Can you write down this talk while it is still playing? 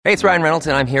Hey, it's Ryan Reynolds,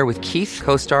 and I'm here with Keith,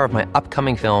 co-star of my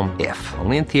upcoming film, If,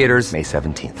 only in theaters May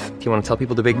 17th. Do you want to tell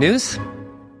people the big news?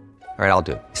 All right, I'll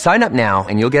do it. Sign up now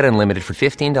and you'll get unlimited for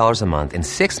 $15 a month and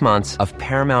 6 months of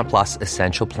Paramount Plus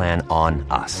Essential Plan on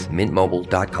us.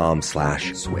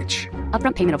 MintMobile.com/switch.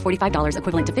 Upfront payment of $45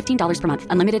 equivalent to $15 per month.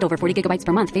 Unlimited over 40 gigabytes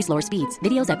per month. Face lower speeds.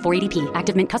 Videos at 480p.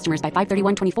 Active Mint customers by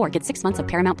 531.24 get 6 months of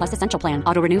Paramount Plus Essential Plan.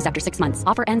 Auto renews after 6 months.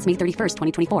 Offer ends May 31st,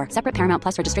 2024. Separate Paramount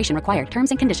Plus registration required. Terms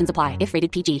and conditions apply if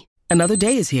rated PG. Another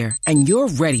day is here, and you're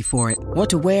ready for it. What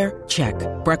to wear? Check.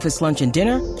 Breakfast, lunch, and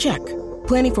dinner? Check.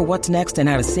 Planning for what's next and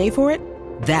how to save for it?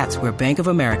 That's where Bank of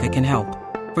America can help.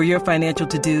 For your financial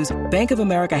to-dos, Bank of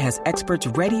America has experts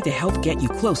ready to help get you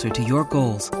closer to your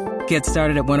goals. Get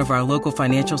started at one of our local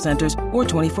financial centers or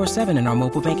 24/7 in our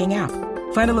mobile banking app.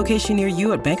 Find a location near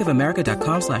you at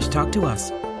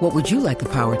bankofamerica.com/talktous. What would you like the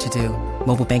power to do?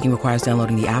 Mobile banking requires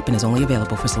downloading the app and is only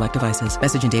available for select devices.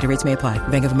 Message and data rates may apply.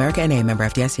 Bank of America NA, member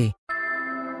FDIC.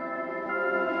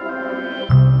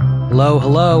 Hello,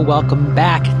 hello. Welcome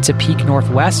back to Peak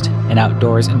Northwest, an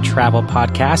outdoors and travel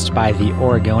podcast by The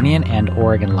Oregonian and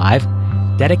Oregon Live,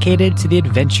 dedicated to the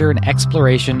adventure and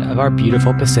exploration of our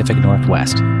beautiful Pacific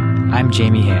Northwest. I'm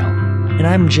Jamie Hale. And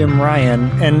I'm Jim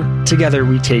Ryan, and together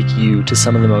we take you to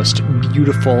some of the most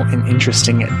beautiful and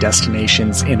interesting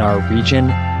destinations in our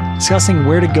region, discussing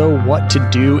where to go, what to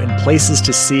do, and places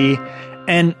to see.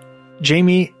 And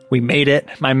Jamie, we made it.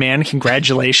 My man,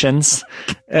 congratulations.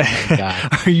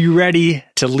 Are you ready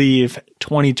to leave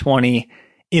 2020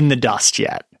 in the dust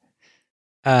yet?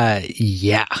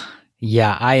 Yeah,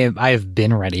 I have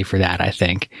been ready for that, I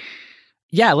think.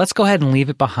 Yeah, let's go ahead and leave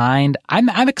it behind.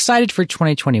 I'm excited for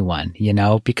 2021,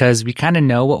 because we kind of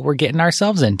know what we're getting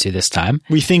ourselves into this time.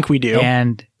 We think we do.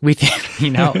 And we think,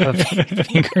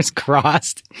 fingers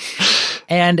crossed.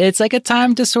 And it's like a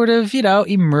time to sort of,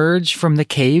 emerge from the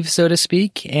cave, so to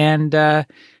speak, and,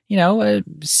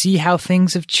 see how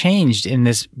things have changed in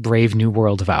this brave new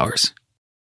world of ours.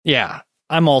 Yeah,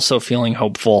 I'm also feeling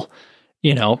hopeful,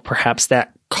 perhaps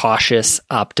that cautious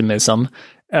optimism.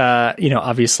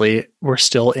 Obviously we're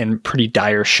still in pretty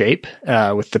dire shape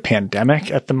with the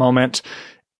pandemic at the moment,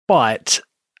 but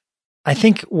I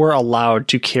think we're allowed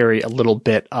to carry a little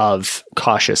bit of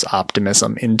cautious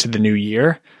optimism into the new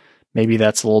year. Maybe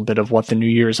that's a little bit of what the new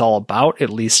year is all about, at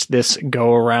least this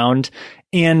go around.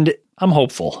 And I'm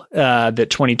hopeful that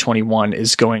 2021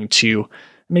 is going to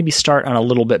maybe start on a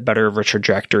little bit better of a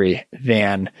trajectory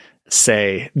than,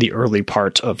 say, the early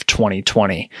part of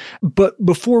 2020. But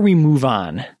before we move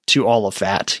on to all of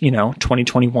that,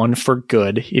 2021 for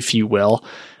good, if you will,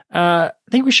 I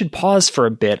think we should pause for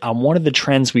a bit on one of the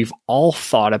trends we've all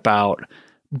thought about,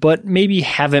 but maybe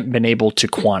haven't been able to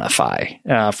quantify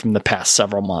from the past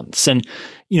several months. And,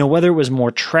 whether it was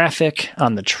more traffic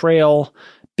on the trail,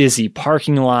 busy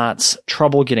parking lots,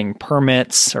 trouble getting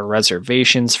permits or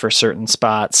reservations for certain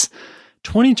spots,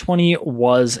 2020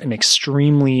 was an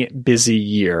extremely busy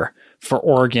year for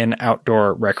Oregon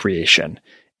outdoor recreation.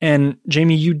 And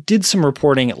Jamie, you did some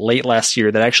reporting late last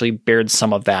year that actually bared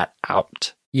some of that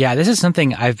out. Yeah, this is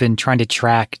something I've been trying to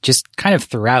track just kind of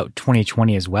throughout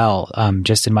 2020 as well,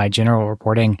 just in my general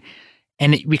reporting.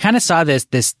 And we kind of saw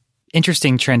this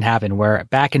interesting trend happen where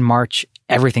back in March,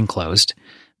 everything closed,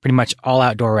 pretty much all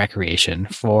outdoor recreation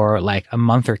for like a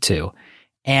month or two.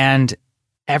 And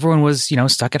everyone was,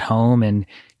 stuck at home and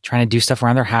trying to do stuff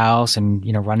around their house and,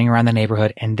 running around the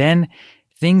neighborhood. And then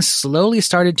things slowly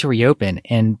started to reopen.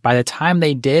 And by the time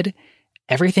they did,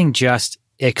 everything just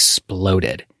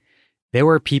exploded. There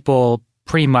were people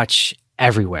pretty much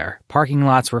everywhere. Parking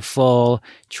lots were full,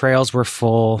 trails were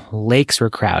full, lakes were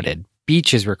crowded,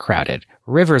 beaches were crowded,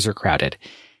 rivers were crowded.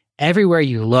 Everywhere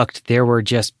you looked, there were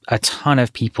just a ton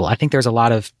of people. I think there's a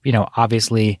lot of,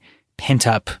 obviously pent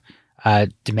up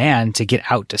demand to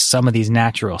get out to some of these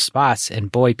natural spots.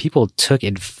 And boy, people took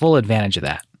full advantage of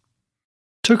that.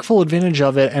 Took full advantage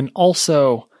of it and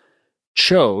also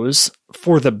chose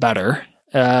for the better,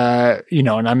 and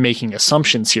I'm making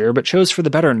assumptions here, but chose for the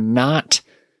better not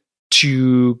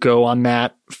to go on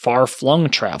that far-flung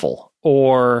travel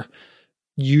or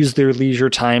use their leisure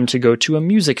time to go to a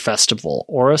music festival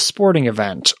or a sporting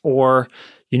event or,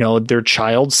 their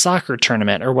child's soccer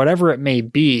tournament or whatever it may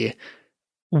be.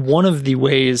 One of the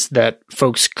ways that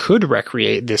folks could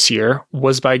recreate this year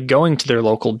was by going to their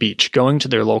local beach, going to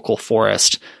their local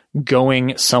forest,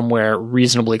 going somewhere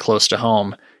reasonably close to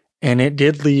home. And it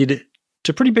did lead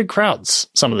to pretty big crowds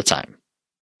some of the time.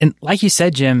 And like you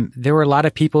said, Jim, there were a lot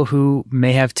of people who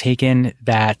may have taken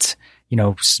that,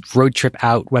 road trip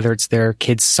out, whether it's their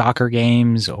kids' soccer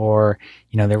games or,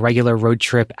 their regular road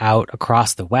trip out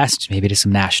across the West, maybe to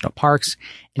some national parks.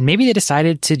 And maybe they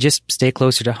decided to just stay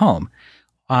closer to home.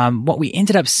 what we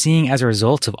ended up seeing as a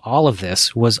result of all of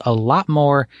this was a lot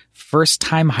more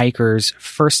first-time hikers,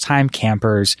 first-time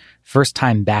campers,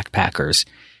 first-time backpackers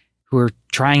who are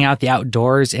trying out the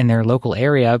outdoors in their local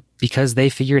area because they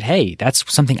figured, hey,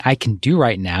 that's something I can do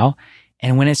right now.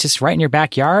 And when it's just right in your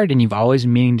backyard and you've always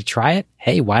been meaning to try it,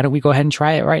 hey, why don't we go ahead and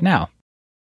try it right now?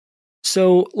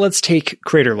 So let's take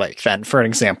Crater Lake then, for an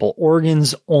example,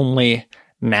 Oregon's only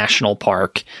national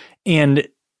park. And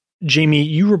Jamie,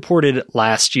 you reported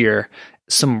last year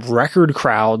some record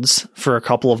crowds for a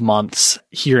couple of months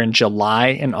here in July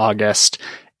and August,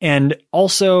 and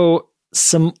also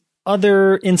some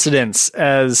other incidents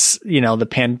as, the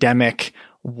pandemic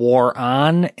wore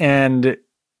on and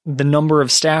the number of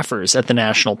staffers at the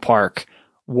national park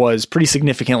was pretty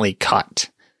significantly cut.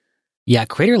 Yeah,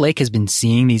 Crater Lake has been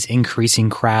seeing these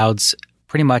increasing crowds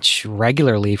pretty much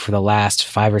regularly for the last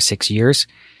 5 or 6 years.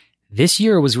 This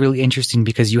year was really interesting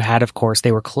because you had, of course,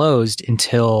 they were closed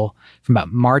from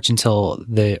about March until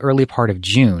the early part of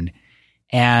June.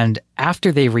 And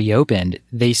after they reopened,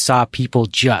 they saw people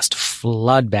just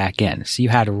flood back in. So you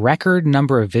had a record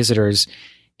number of visitors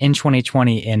in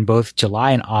 2020 in both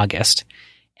July and August.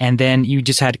 And then you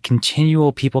just had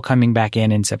continual people coming back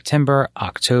in September,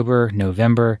 October,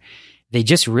 November. They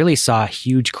just really saw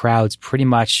huge crowds pretty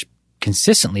much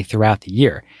consistently throughout the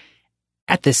year.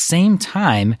 At the same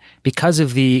time, because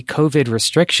of the COVID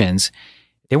restrictions,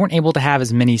 they weren't able to have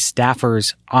as many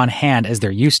staffers on hand as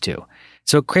they're used to.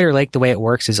 So at Crater Lake, the way it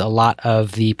works is a lot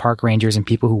of the park rangers and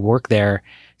people who work there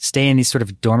stay in these sort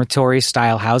of dormitory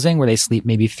style housing where they sleep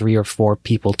maybe 3 or 4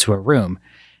 people to a room.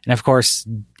 And of course,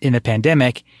 in the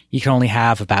pandemic, you can only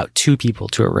have about 2 people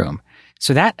to a room.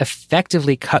 So that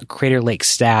effectively cut Crater Lake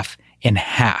staff in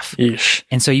half. Eesh.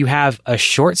 And so you have a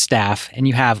short staff and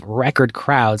you have record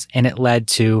crowds, and it led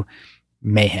to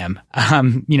mayhem.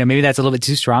 Maybe that's a little bit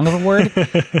too strong of a word,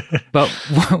 but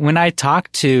when I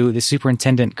talked to the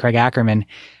superintendent, Craig Ackerman,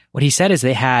 what he said is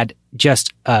they had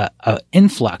just a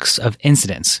influx of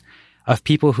incidents of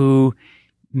people who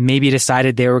maybe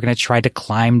decided they were going to try to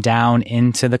climb down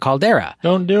into the caldera.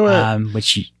 Don't do it.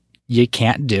 Which you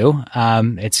can't do.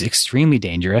 It's extremely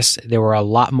dangerous. There were a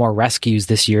lot more rescues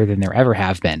this year than there ever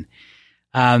have been.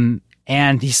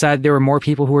 And he said there were more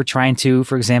people who were trying to,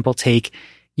 for example, take,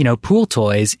 pool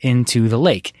toys into the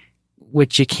lake,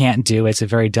 which you can't do. It's a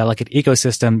very delicate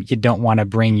ecosystem. You don't want to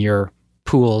bring your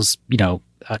pool's,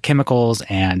 chemicals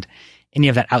and any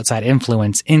of that outside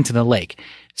influence into the lake.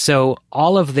 So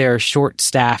all of their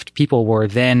short-staffed people were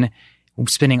then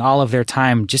spending all of their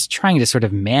time just trying to sort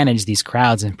of manage these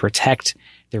crowds and protect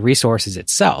the resources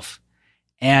itself.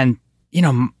 And,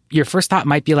 your first thought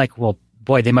might be like, well,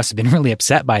 boy, they must have been really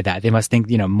upset by that. They must think,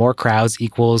 more crowds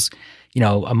equals,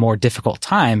 a more difficult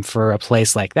time for a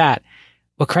place like that.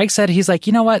 Well, Craig said, he's like,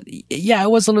 you know what? Yeah,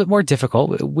 it was a little bit more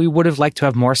difficult. We would have liked to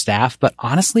have more staff, but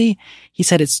honestly, he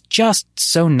said, it's just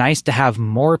so nice to have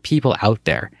more people out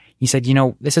there. He said,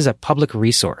 this is a public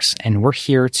resource and we're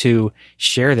here to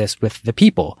share this with the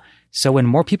people. So when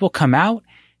more people come out,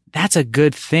 that's a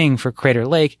good thing for Crater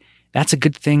Lake. That's a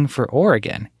good thing for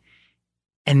Oregon.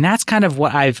 And that's kind of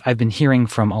what I've been hearing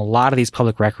from a lot of these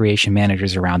public recreation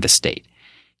managers around the state.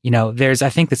 There's, I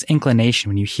think, this inclination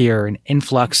when you hear an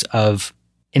influx of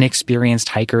inexperienced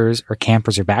hikers or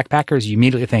campers or backpackers, you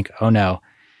immediately think, oh no,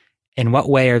 in what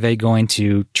way are they going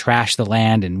to trash the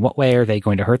land? In what way are they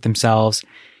going to hurt themselves?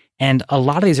 And a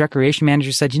lot of these recreation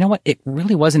managers said, you know what? It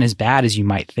really wasn't as bad as you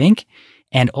might think.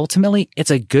 And ultimately,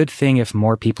 it's a good thing if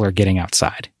more people are getting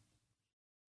outside.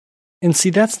 And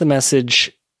see, that's the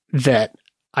message that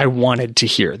I wanted to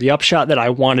hear. The upshot that I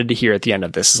wanted to hear at the end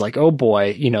of this is like, oh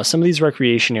boy, some of these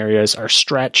recreation areas are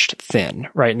stretched thin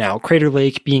right now. Crater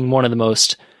Lake being one of the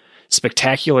most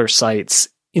spectacular sites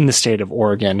in the state of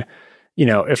Oregon.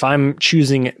 If I'm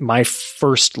choosing my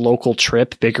first local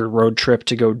trip, bigger road trip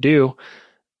to go do,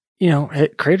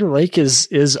 Crater Lake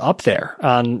is up there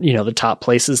on, the top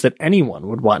places that anyone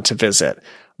would want to visit.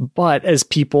 But as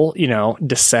people,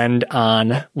 descend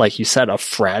on, like you said, a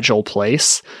fragile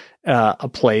place, a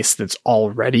place that's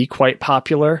already quite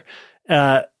popular,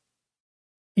 things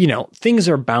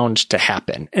are bound to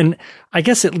happen. And I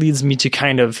guess it leads me to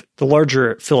kind of the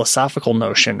larger philosophical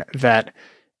notion that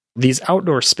these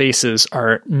outdoor spaces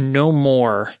are no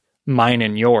more mine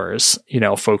and yours,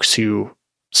 folks who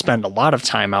spend a lot of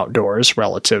time outdoors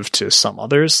relative to some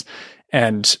others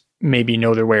and maybe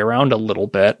know their way around a little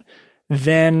bit,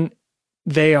 then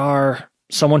they are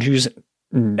someone who's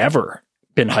never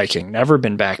been hiking, never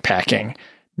been backpacking,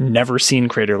 never seen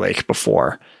Crater Lake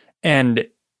before. And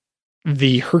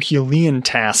the Herculean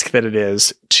task that it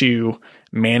is to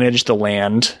manage the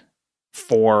land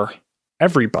for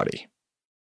everybody.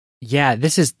 Yeah,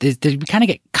 we kind of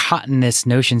get caught in this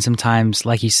notion sometimes,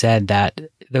 like you said, that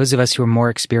those of us who are more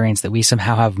experienced, that we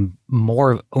somehow have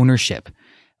more ownership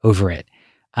over it.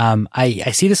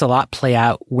 I see this a lot play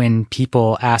out when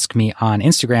people ask me on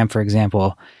Instagram, for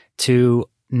example, to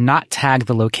not tag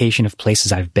the location of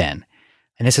places I've been.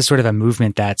 And this is sort of a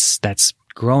movement that's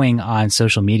growing on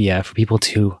social media for people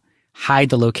to hide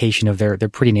the location of their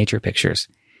pretty nature pictures.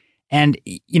 And,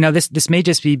 this may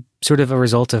just be sort of a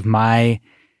result of my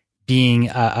being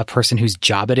a person whose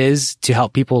job it is to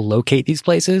help people locate these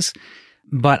places.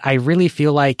 But I really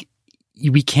feel like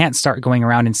we can't start going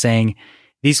around and saying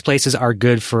these places are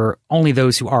good for only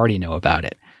those who already know about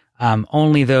it.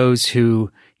 Only those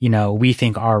who, we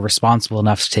think are responsible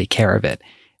enough to take care of it.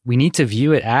 We need to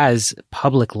view it as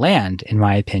public land, in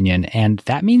my opinion. And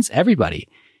that means everybody.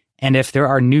 And if there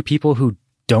are new people who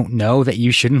don't know that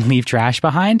you shouldn't leave trash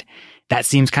behind, that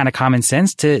seems kind of common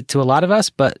sense to a lot of us,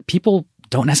 but people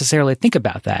don't necessarily think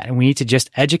about that. And we need to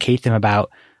just educate them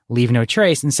about leave no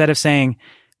trace instead of saying,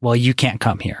 well, you can't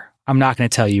come here. I'm not going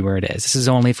to tell you where it is. This is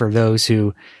only for those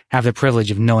who have the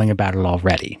privilege of knowing about it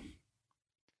already.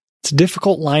 It's a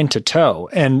difficult line to toe.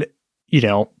 And,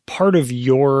 part of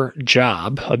your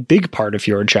job, a big part of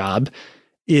your job,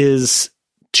 is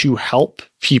to help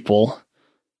people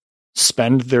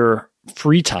spend their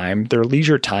free time, their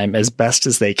leisure time, as best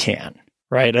as they can,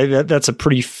 right? That's a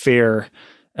pretty fair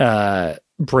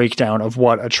breakdown of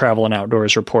what a travel and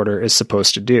outdoors reporter is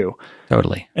supposed to do.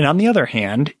 Totally. And on the other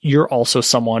hand, you're also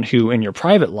someone who in your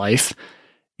private life,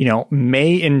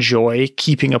 may enjoy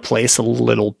keeping a place a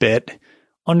little bit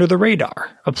under the radar,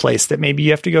 a place that maybe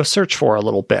you have to go search for a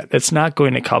little bit. It's not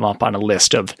going to come up on a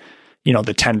list of,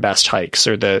 the 10 best hikes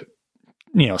or the,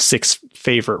 6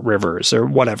 favorite rivers or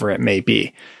whatever it may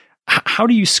be. How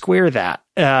do you square that?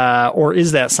 Or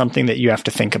is that something that you have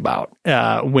to think about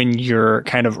when you're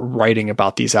kind of writing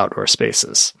about these outdoor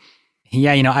spaces?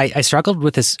 Yeah, I struggled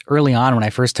with this early on when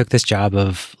I first took this job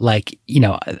of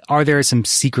are there some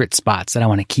secret spots that I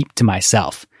want to keep to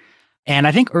myself? And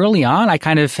I think early on, I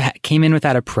kind of came in with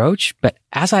that approach. But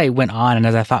as I went on and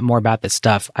as I thought more about this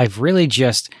stuff, I've really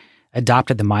just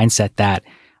adopted the mindset that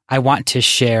I want to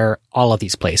share all of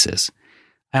these places.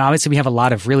 And obviously we have a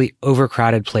lot of really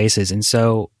overcrowded places. And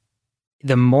so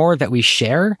the more that we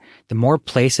share, the more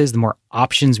places, the more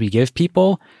options we give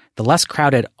people, the less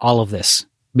crowded all of this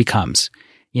becomes.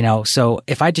 So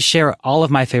if I just share all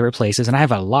of my favorite places, and I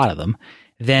have a lot of them,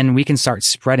 then we can start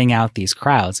spreading out these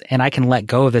crowds, and I can let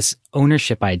go of this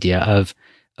ownership idea of,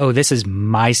 oh, this is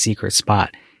my secret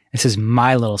spot. This is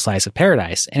my little slice of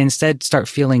paradise. And instead start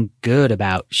feeling good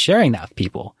about sharing that with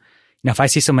people. If I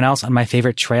see someone else on my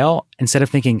favorite trail, instead of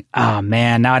thinking, oh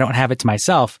man, now I don't have it to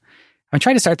myself, I'm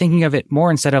trying to start thinking of it more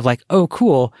instead of like, oh,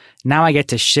 cool. Now I get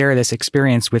to share this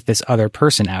experience with this other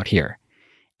person out here.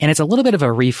 And it's a little bit of a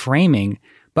reframing,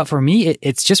 but for me,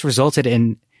 it's just resulted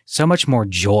in so much more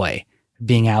joy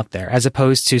being out there, as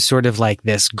opposed to sort of like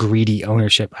this greedy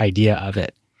ownership idea of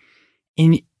it.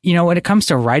 And, when it comes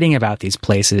to writing about these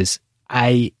places,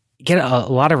 I get a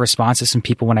lot of responses from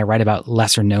people when I write about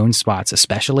lesser known spots,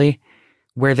 especially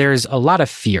where there's a lot of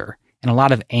fear and a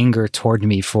lot of anger toward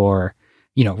me for,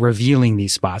 revealing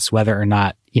these spots, whether or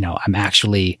not, I'm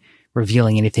actually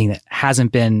revealing anything that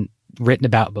hasn't been written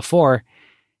about before.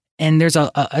 And there's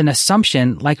an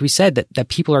assumption, like we said, that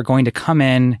people are going to come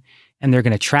in and they're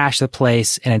going to trash the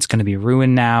place and it's going to be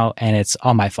ruined now and it's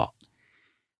all my fault.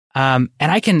 And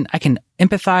I can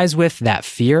empathize with that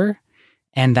fear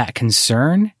and that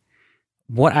concern.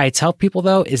 What I tell people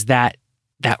though is that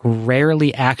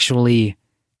rarely actually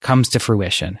comes to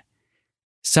fruition.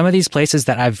 Some of these places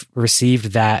that I've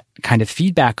received that kind of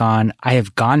feedback on, I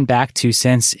have gone back to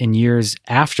since in years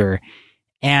after,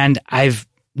 and I've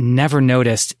never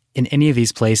noticed in any of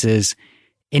these places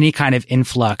any kind of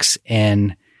influx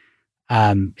in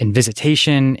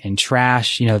visitation and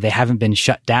trash. They haven't been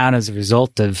shut down as a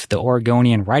result of the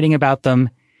Oregonian writing about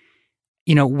them.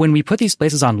 When we put these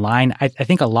places online, I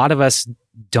think a lot of us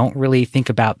don't really think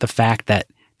about the fact that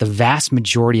the vast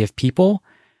majority of people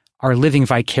are living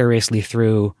vicariously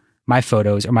through my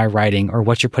photos or my writing or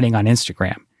what you're putting on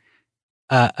Instagram.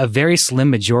 A very slim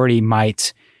majority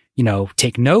might,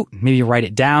 take note, maybe write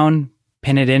it down,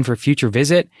 pin it in for future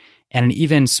visit, and an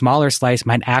even smaller slice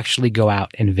might actually go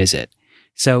out and visit.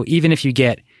 So even if you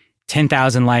get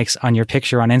 10,000 likes on your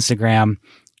picture on Instagram,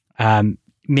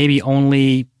 maybe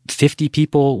only 50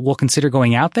 people will consider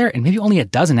going out there, and maybe only a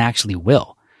dozen actually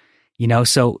will.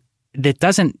 So that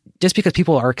doesn't, just because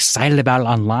people are excited about it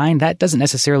online, that doesn't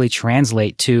necessarily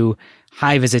translate to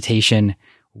high visitation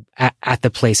at the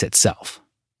place itself.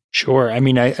 Sure. I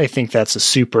mean, I think that's a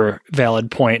super valid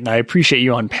point, and I appreciate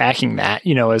you unpacking that.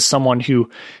 As someone who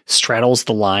straddles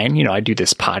the line, I do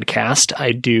this podcast,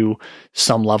 I do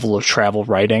some level of travel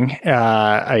writing.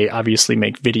 I obviously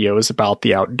make videos about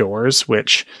the outdoors,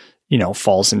 which,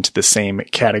 falls into the same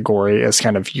category as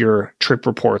kind of your trip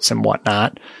reports and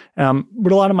whatnot.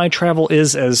 But a lot of my travel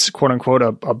is as quote unquote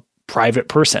a private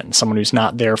person, someone who's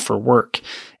not there for work.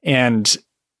 And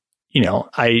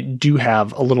I do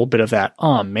have a little bit of that,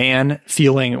 oh man,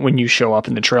 feeling when you show up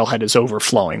and the trailhead is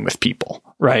overflowing with people,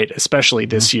 right? Especially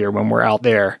this year when we're out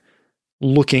there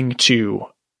looking to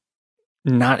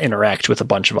not interact with a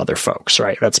bunch of other folks,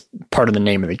 right? That's part of the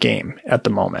name of the game at the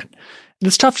moment.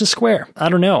 It's tough to square. I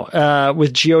don't know.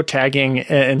 With geotagging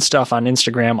and stuff on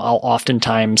Instagram, I'll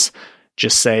oftentimes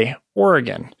just say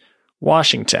Oregon,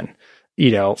 Washington,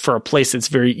 for a place that's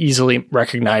very easily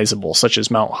recognizable, such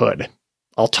as Mount Hood.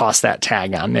 I'll toss that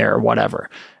tag on there or whatever.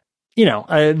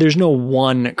 There's no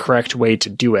one correct way to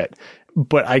do it.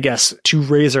 But I guess to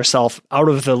raise ourselves out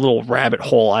of the little rabbit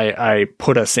hole I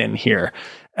put us in here,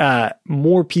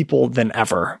 more people than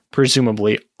ever,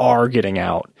 presumably, are getting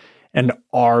out and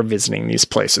are visiting these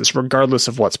places, regardless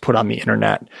of what's put on the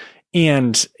internet.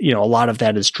 And, a lot of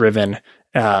that is driven,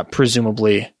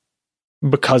 presumably,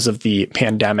 because of the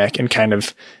pandemic and kind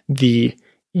of the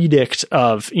edict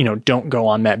of, don't go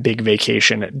on that big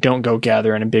vacation, don't go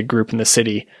gather in a big group in the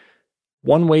city.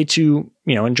 One way to,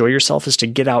 enjoy yourself is to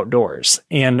get outdoors.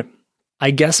 And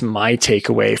I guess my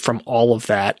takeaway from all of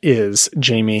that is,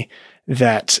 Jamie,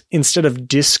 that instead of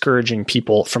discouraging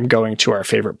people from going to our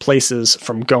favorite places,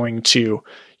 from going to,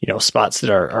 spots that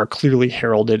are clearly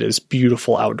heralded as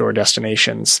beautiful outdoor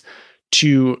destinations,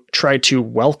 to try to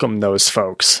welcome those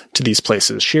folks to these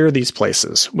places, share these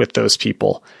places with those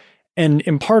people, and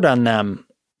impart on them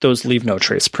those leave no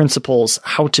trace principles,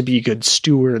 how to be good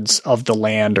stewards of the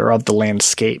land or of the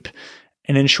landscape,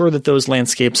 and ensure that those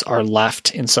landscapes are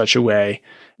left in such a way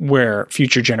where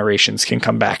future generations can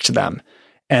come back to them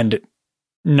and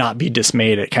not be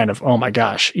dismayed at kind of, oh my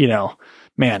gosh,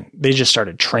 man, they just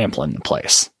started trampling the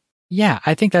place. Yeah,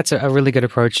 I think that's a really good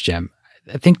approach, Jim.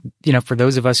 I think, for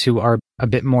those of us who are a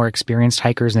bit more experienced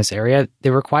hikers in this area, it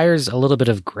requires a little bit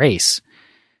of grace.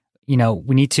 We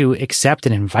need to accept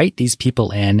and invite these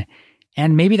people in.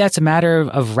 And maybe that's a matter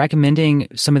of recommending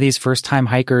some of these first-time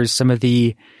hikers, some of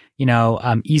the,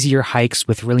 easier hikes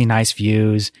with really nice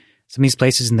views, some of these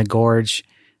places in the gorge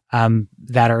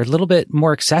that are a little bit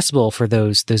more accessible for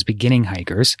those beginning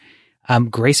hikers.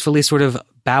 Gracefully sort of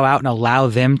bow out and allow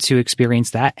them to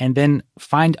experience that, and then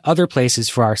find other places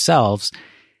for ourselves,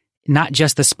 not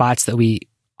just the spots that we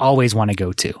always want to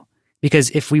go to. Because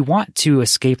if we want to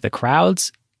escape the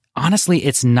crowds, honestly,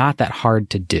 it's not that hard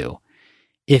to do.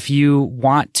 If you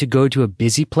want to go to a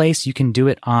busy place, you can do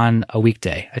it on a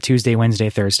weekday, a Tuesday, Wednesday,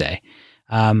 Thursday.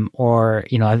 Or,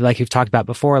 like we've talked about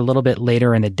before, a little bit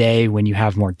later in the day when you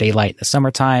have more daylight in the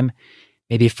summertime,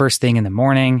 maybe first thing in the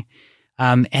morning.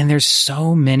 And there's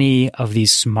so many of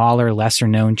these smaller, lesser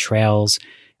known trails,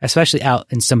 especially out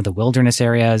in some of the wilderness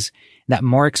areas, that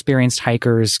more experienced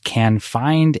hikers can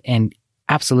find and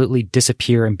absolutely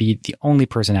disappear and be the only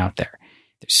person out there.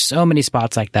 There's so many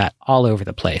spots like that all over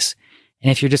the place. And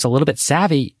if you're just a little bit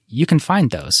savvy, you can find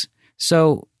those.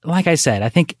 So like I said, I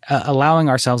think allowing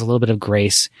ourselves a little bit of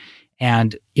grace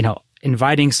and,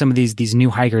 inviting some of these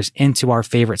new hikers into our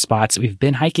favorite spots that we've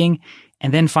been hiking,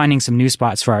 and then finding some new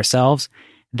spots for ourselves,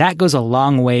 that goes a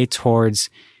long way towards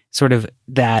sort of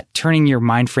that turning your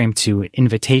mind frame to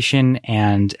invitation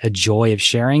and a joy of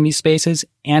sharing these spaces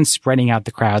and spreading out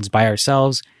the crowds by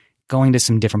ourselves, going to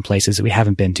some different places that we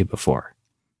haven't been to before.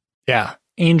 Yeah.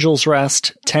 Angel's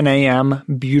Rest, 10 a.m.,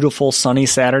 beautiful sunny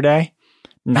Saturday.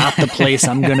 Not the place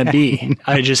I'm going to be. No.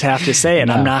 I just have to say it.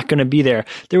 No. I'm not going to be there.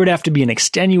 There would have to be an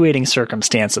extenuating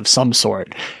circumstance of some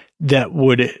sort that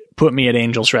would put me at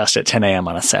Angel's Rest at 10 a.m.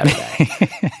 on a Saturday,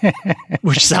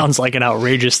 which sounds like an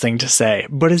outrageous thing to say,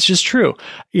 but it's just true.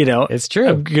 It's true.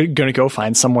 I'm going to go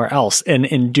find somewhere else. And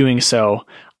in doing so,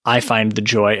 I find the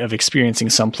joy of experiencing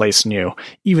someplace new,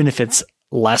 even if it's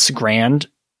less grand.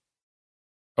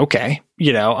 Okay.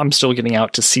 I'm still getting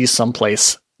out to see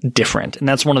someplace different. And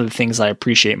that's one of the things I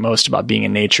appreciate most about being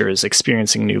in nature is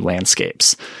experiencing new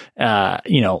landscapes.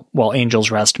 While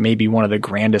Angel's Rest may be one of the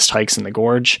grandest hikes in the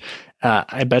gorge,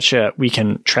 I bet you we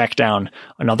can track down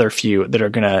another few that are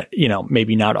going to,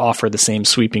 maybe not offer the same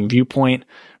sweeping viewpoint,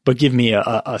 but give me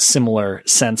a similar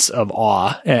sense of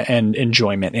awe and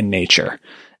enjoyment in nature.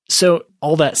 So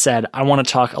all that said, I want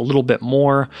to talk a little bit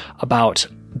more about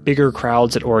bigger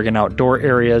crowds at Oregon outdoor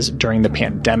areas during the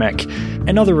pandemic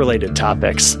and other related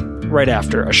topics right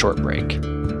after a short break.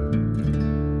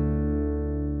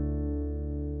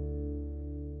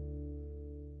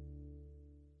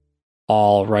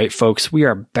 All right, folks, we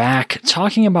are back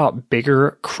talking about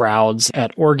bigger crowds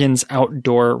at Oregon's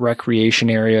outdoor recreation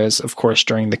areas, of course,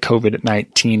 during the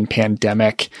COVID-19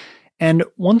 pandemic. And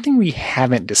one thing we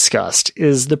haven't discussed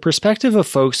is the perspective of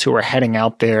folks who are heading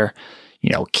out there,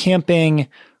 camping,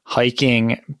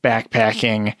 hiking,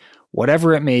 backpacking,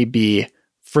 whatever it may be,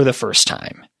 for the first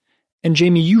time. And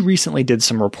Jamie, you recently did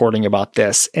some reporting about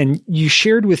this, and you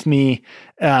shared with me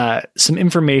some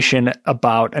information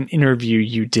about an interview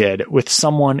you did with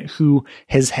someone who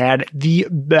has had the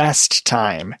best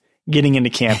time getting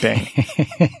into camping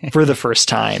for the first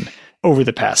time over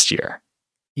the past year.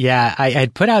 Yeah, I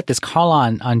had put out this call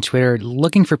on Twitter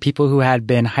looking for people who had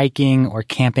been hiking or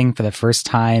camping for the first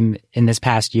time in this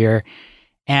past year.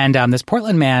 And this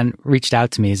Portland man reached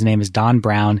out to me. His name is Don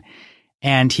Brown.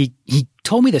 And he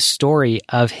told me the story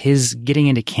of his getting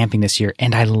into camping this year,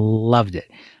 and I loved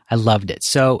it.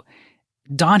 So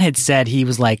Don had said he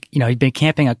was like, he'd been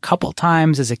camping a couple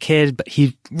times as a kid, but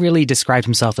he really described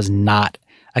himself as not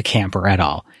a camper at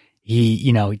all.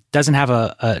 He doesn't have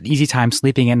an easy time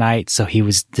sleeping at night. So he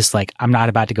was just like, I'm not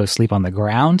about to go sleep on the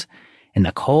ground in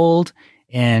the cold,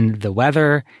 in the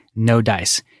weather, no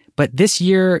dice. But this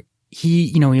year,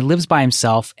 he lives by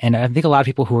himself. And I think a lot of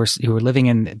people who are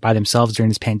living by themselves during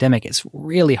this pandemic, it's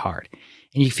really hard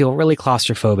and you feel really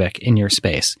claustrophobic in your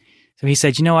space. So he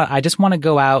said, you know what? I just want to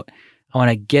go out. I want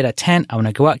to get a tent. I want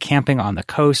to go out camping on the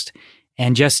coast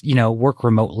and just, work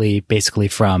remotely basically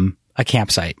from a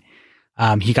campsite.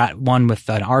 He got one with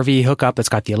an RV hookup that's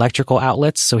got the electrical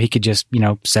outlets. So he could just,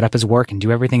 set up his work and do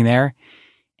everything there.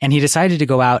 And he decided to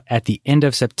go out at the end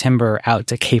of September out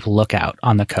to Cape Lookout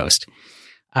on the coast.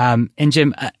 And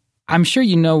Jim, I'm sure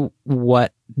you know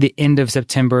what the end of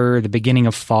September, the beginning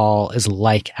of fall is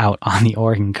like out on the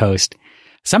Oregon coast.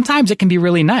 Sometimes it can be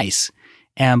really nice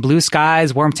and blue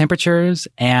skies, warm temperatures,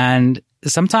 and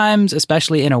sometimes,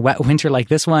 especially in a wet winter like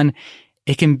this one,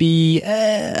 it can be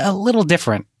a little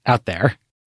different out there.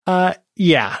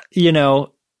 Yeah,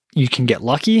 you can get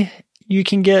lucky, you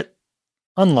can get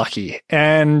unlucky.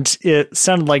 And it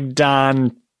sounded like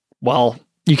Don, well,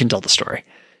 you can tell the story.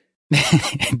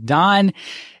 Don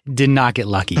did not get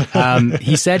lucky.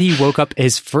 He said he woke up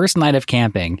his first night of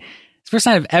camping, his first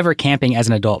night of ever camping as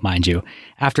an adult, mind you,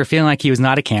 after feeling like he was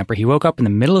not a camper. He woke up in the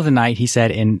middle of the night, he said,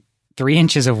 in 3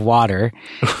 inches of water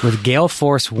with gale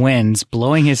force winds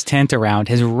blowing his tent around.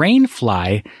 His rain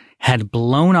fly had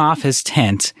blown off his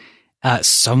tent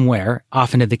somewhere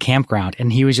off into the campground,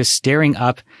 and he was just staring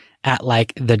up at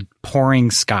like the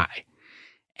pouring sky.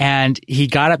 And he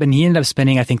got up and he ended up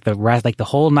spending, I think, the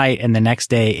whole night and the next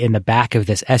day in the back of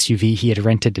this SUV he had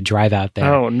rented to drive out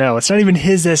there. Oh, no. It's not even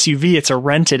his SUV. It's a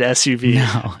rented SUV.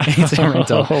 No, it's a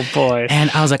rental. Oh, boy. And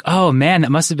I was like, oh, man,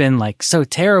 that must have been like so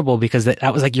terrible because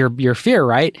that was like your fear,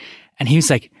 right? And he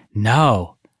was like,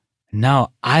 no,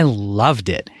 I loved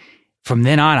it. From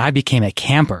then on, I became a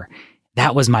camper.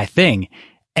 That was my thing.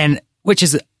 And which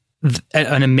is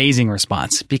an amazing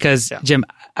response because, yeah. Jim,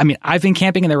 I mean, I've been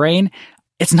camping in the rain.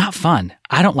 It's not fun.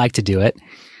 I don't like to do it.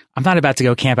 I'm not about to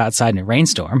go camp outside in a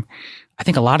rainstorm. I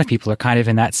think a lot of people are kind of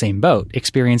in that same boat,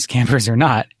 experienced campers or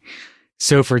not.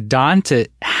 So for Don to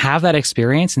have that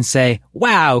experience and say,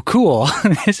 wow, cool,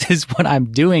 this is what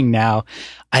I'm doing now,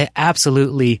 I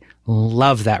absolutely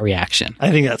love that reaction.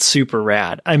 I think that's super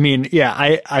rad. I mean,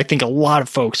 yeah, I think a lot of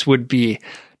folks would be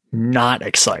not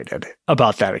excited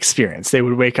about that experience. They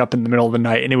would wake up in the middle of the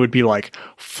night and it would be like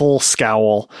full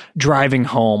scowl, driving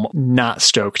home, not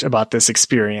stoked about this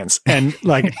experience. And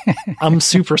like, I'm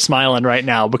super smiling right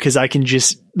now because I can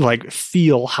just like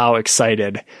feel how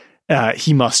excited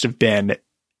he must have been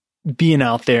being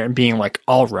out there and being like,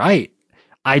 all right,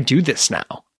 I do this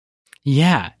now.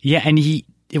 Yeah. Yeah. And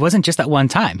it wasn't just that one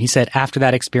time. He said after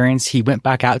that experience, he went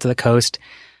back out to the coast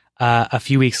a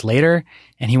few weeks later,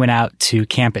 and he went out to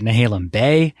camp at Nehalem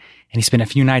Bay, and he spent a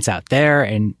few nights out there.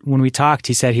 And when we talked,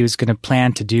 he said he was going to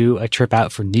plan to do a trip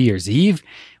out for New Year's Eve,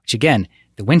 which again,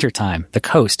 the wintertime, the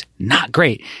coast, not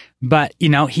great, but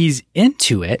he's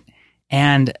into it.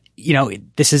 And,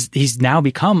 he's now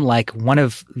become like one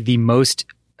of the most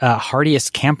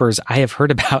hardiest campers I have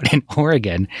heard about in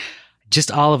Oregon,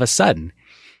 just all of a sudden.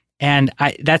 And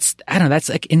that's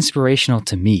like inspirational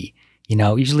to me.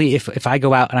 Usually if I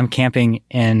go out and I'm camping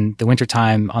in the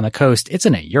wintertime on the coast, it's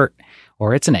in a yurt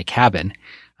or it's in a cabin,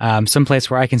 someplace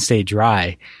where I can stay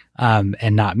dry,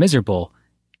 and not miserable.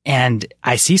 And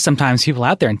I see sometimes people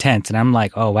out there in tents and I'm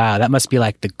like, oh, wow, that must be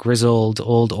like the grizzled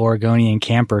old Oregonian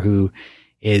camper who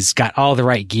is got all the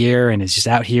right gear and is just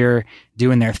out here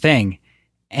doing their thing.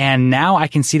 And now I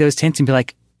can see those tents and be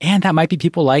like, and that might be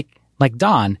people like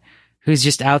Don, who's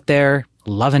just out there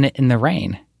loving it in the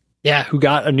rain. Yeah, who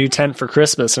got a new tent for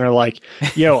Christmas and are like,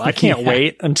 yo, I can't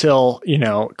wait until,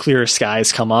 clearer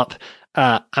skies come up.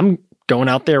 I'm going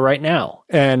out there right now.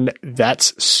 And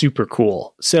that's super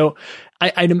cool. So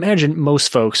I'd imagine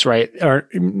most folks, right, or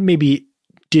maybe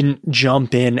didn't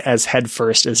jump in as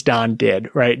headfirst as Don did,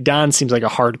 right? Don seems like a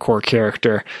hardcore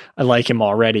character. I like him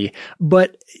already.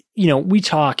 But, we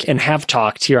talk and have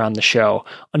talked here on the show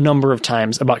a number of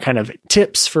times about kind of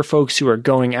tips for folks who are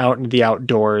going out into the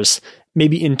outdoors,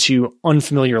 maybe into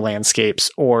unfamiliar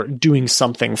landscapes or doing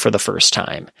something for the first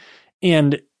time.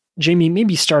 And Jamie,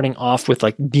 maybe starting off with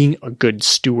like being a good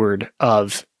steward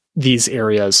of these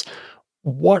areas.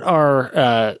 What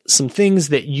are some things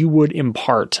that you would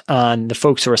impart on the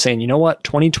folks who are saying,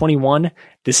 2021,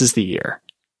 this is the year?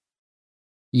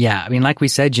 Yeah. I mean, like we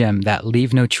said, Jim, that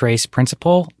leave no trace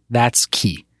principle, that's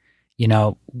key.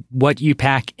 What you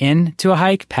pack into a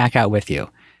hike, pack out with you.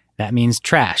 That means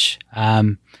trash.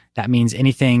 That means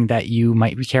anything that you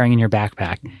might be carrying in your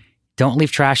backpack. Don't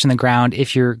leave trash in the ground.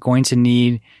 If you're going to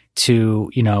need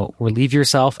to, relieve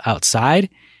yourself outside,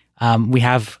 we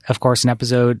have, of course, an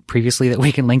episode previously that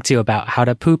we can link to about how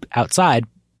to poop outside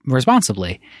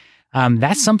responsibly.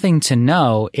 That's something to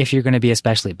know if you're going to be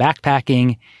especially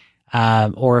backpacking,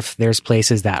 or if there's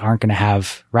places that aren't going to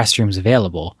have restrooms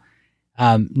available.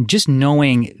 Just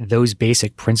knowing those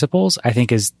basic principles, I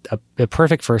think, is a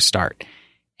perfect first start.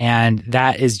 And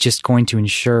that is just going to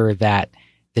ensure that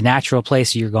the natural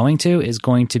place you're going to is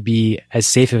going to be as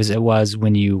safe as it was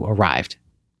when you arrived.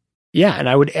 Yeah. And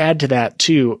I would add to that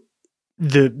too,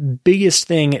 the biggest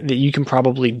thing that you can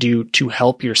probably do to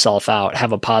help yourself out,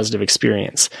 have a positive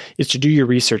experience, is to do your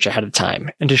research ahead of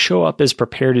time and to show up as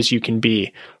prepared as you can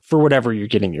be for whatever you're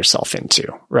getting yourself into,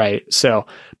 right? So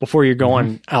before you're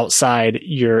going outside,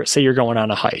 say you're going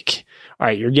on a hike. All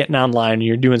right, you're getting online and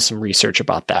you're doing some research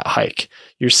about that hike.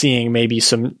 You're seeing maybe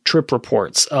some trip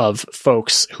reports of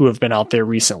folks who have been out there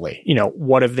recently.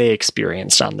 What have they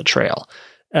experienced on the trail?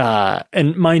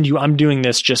 And mind you, I'm doing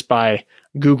this just by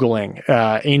Googling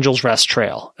Angels Rest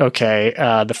Trail. Okay.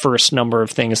 The first number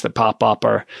of things that pop up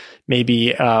are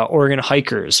maybe Oregon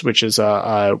Hikers, which is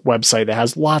a website that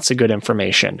has lots of good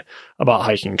information about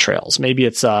hiking trails. Maybe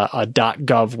it's a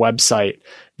 .gov website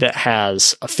that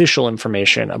has official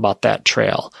information about that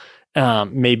trail.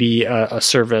 Maybe a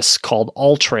service called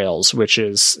All Trails, which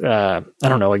is, I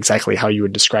don't know exactly how you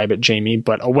would describe it, Jamie,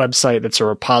 but a website that's a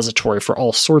repository for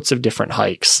all sorts of different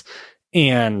hikes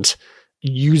and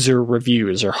user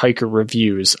reviews or hiker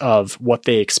reviews of what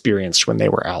they experienced when they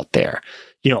were out there.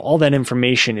 All that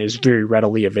information is very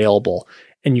readily available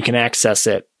and you can access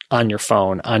it on your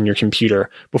phone, on your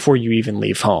computer before you even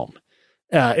leave home.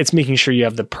 It's making sure you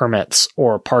have the permits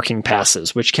or parking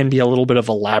passes, which can be a little bit of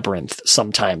a labyrinth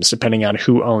sometimes, depending on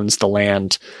who owns the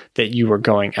land that you are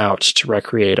going out to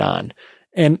recreate on.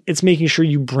 And it's making sure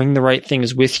you bring the right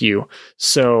things with you.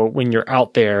 So when you're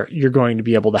out there, you're going to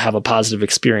be able to have a positive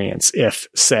experience if,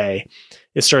 say,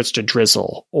 it starts to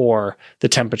drizzle or the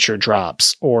temperature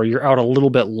drops or you're out a little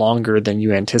bit longer than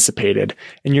you anticipated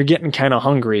and you're getting kind of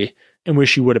hungry and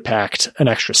wish you would have packed an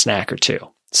extra snack or two.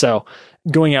 So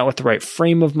going out with the right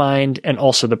frame of mind and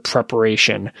also the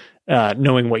preparation,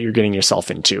 knowing what you're getting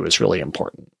yourself into is really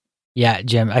important. Yeah,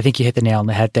 Jim, I think you hit the nail on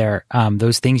the head there.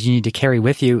 Those things you need to carry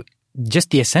with you, just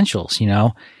the essentials, you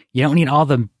don't need all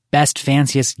the best,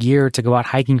 fanciest gear to go out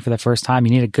hiking for the first time.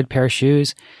 You need a good pair of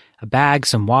shoes, a bag,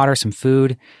 some water, some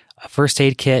food. A first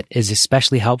aid kit is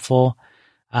especially helpful.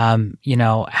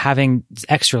 Having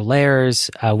extra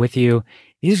layers with you.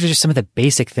 These are just some of the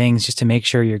basic things just to make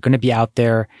sure you're going to be out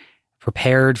there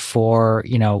prepared for,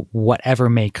 whatever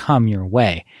may come your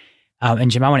way. And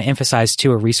Jim, I want to emphasize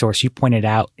too, a resource you pointed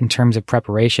out in terms of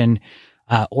preparation.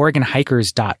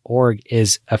 OregonHikers.org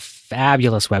is a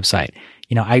fabulous website.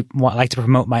 I like to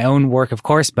promote my own work, of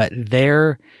course, but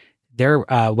their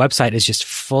website is just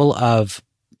full of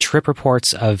trip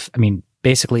reports of,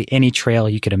 basically any trail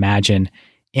you could imagine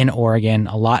in Oregon,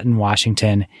 a lot in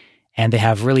Washington. And they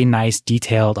have really nice,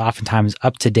 detailed, oftentimes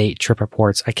up-to-date trip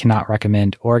reports. I cannot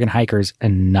recommend Oregon Hikers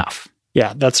enough.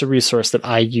 Yeah, that's a resource that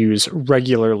I use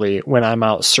regularly when I'm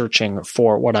out searching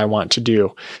for what I want to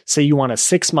do. Say you want a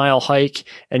 6-mile hike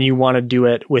and you want to do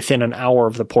it within an hour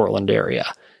of the Portland area.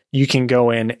 You can go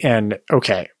in and,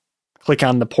 click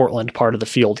on the Portland part of the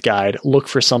field guide, look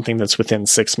for something that's within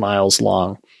 6 miles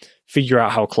long, figure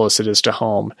out how close it is to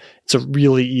home. It's a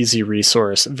really easy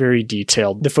resource, very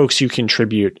detailed. The folks who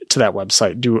contribute to that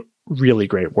website do really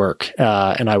great work,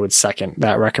 and I would second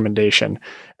that recommendation.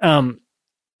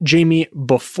 Jamie,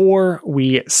 before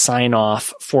we sign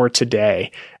off for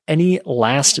today, any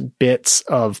last bits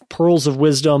of pearls of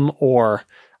wisdom or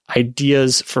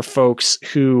ideas for folks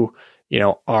who,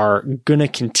 are going to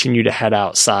continue to head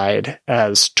outside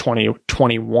as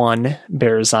 2021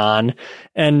 bears on.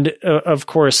 And of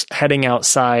course, heading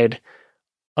outside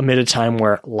amid a time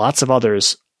where lots of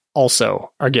others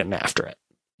also are getting after it.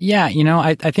 Yeah,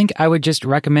 I think I would just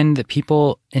recommend that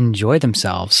people enjoy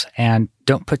themselves and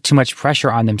don't put too much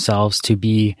pressure on themselves to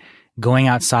be going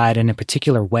outside in a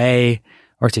particular way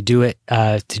or to do it,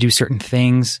 to do certain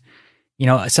things.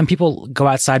 Some people go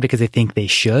outside because they think they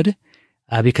should,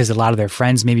 because a lot of their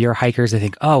friends maybe are hikers. They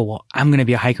think, oh, well, I'm going to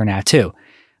be a hiker now too.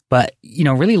 But,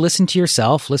 really listen to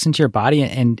yourself, listen to your body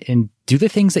and do the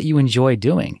things that you enjoy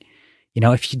doing.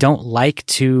 If you don't like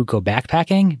to go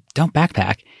backpacking, don't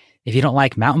backpack. If you don't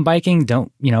like mountain biking,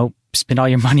 don't, spend all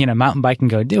your money on a mountain bike and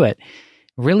go do it.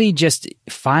 Really just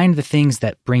find the things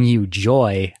that bring you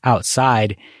joy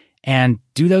outside and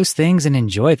do those things and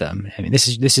enjoy them. I mean, this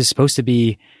is supposed to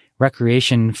be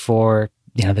recreation for,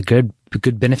 the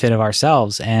good benefit of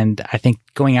ourselves. And I think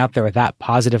going out there with that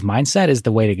positive mindset is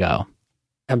the way to go.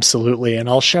 Absolutely. And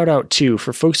I'll shout out too,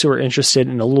 for folks who are interested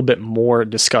in a little bit more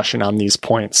discussion on these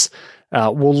points,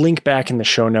 we'll link back in the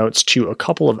show notes to a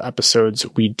couple of episodes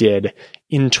we did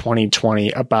in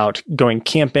 2020 about going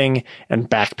camping and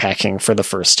backpacking for the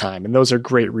first time. And those are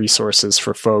great resources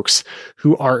for folks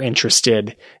who are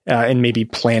interested in maybe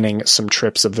planning some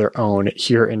trips of their own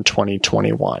here in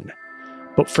 2021.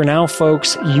 But for now,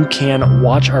 folks, you can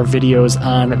watch our videos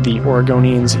on the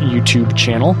Oregonians YouTube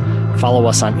channel, follow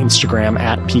us on Instagram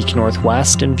at Peak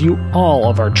Northwest, and view all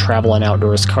of our travel and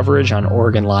outdoors coverage on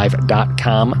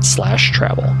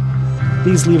OregonLive.com/travel.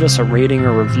 Please leave us a rating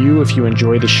or review if you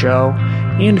enjoy the show.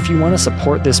 And if you want to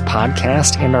support this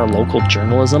podcast and our local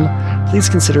journalism, please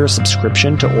consider a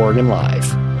subscription to Oregon Live.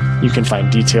 You can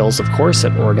find details, of course,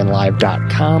 at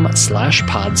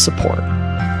OregonLive.com/pod support.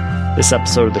 This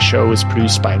episode of the show was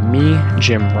produced by me,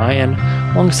 Jim Ryan,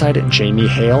 alongside Jamie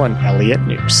Hale and Elliot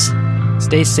Noose.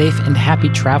 Stay safe and happy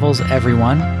travels,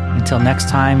 everyone. Until next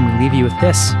time, we leave you with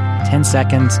this 10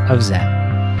 seconds of Zen.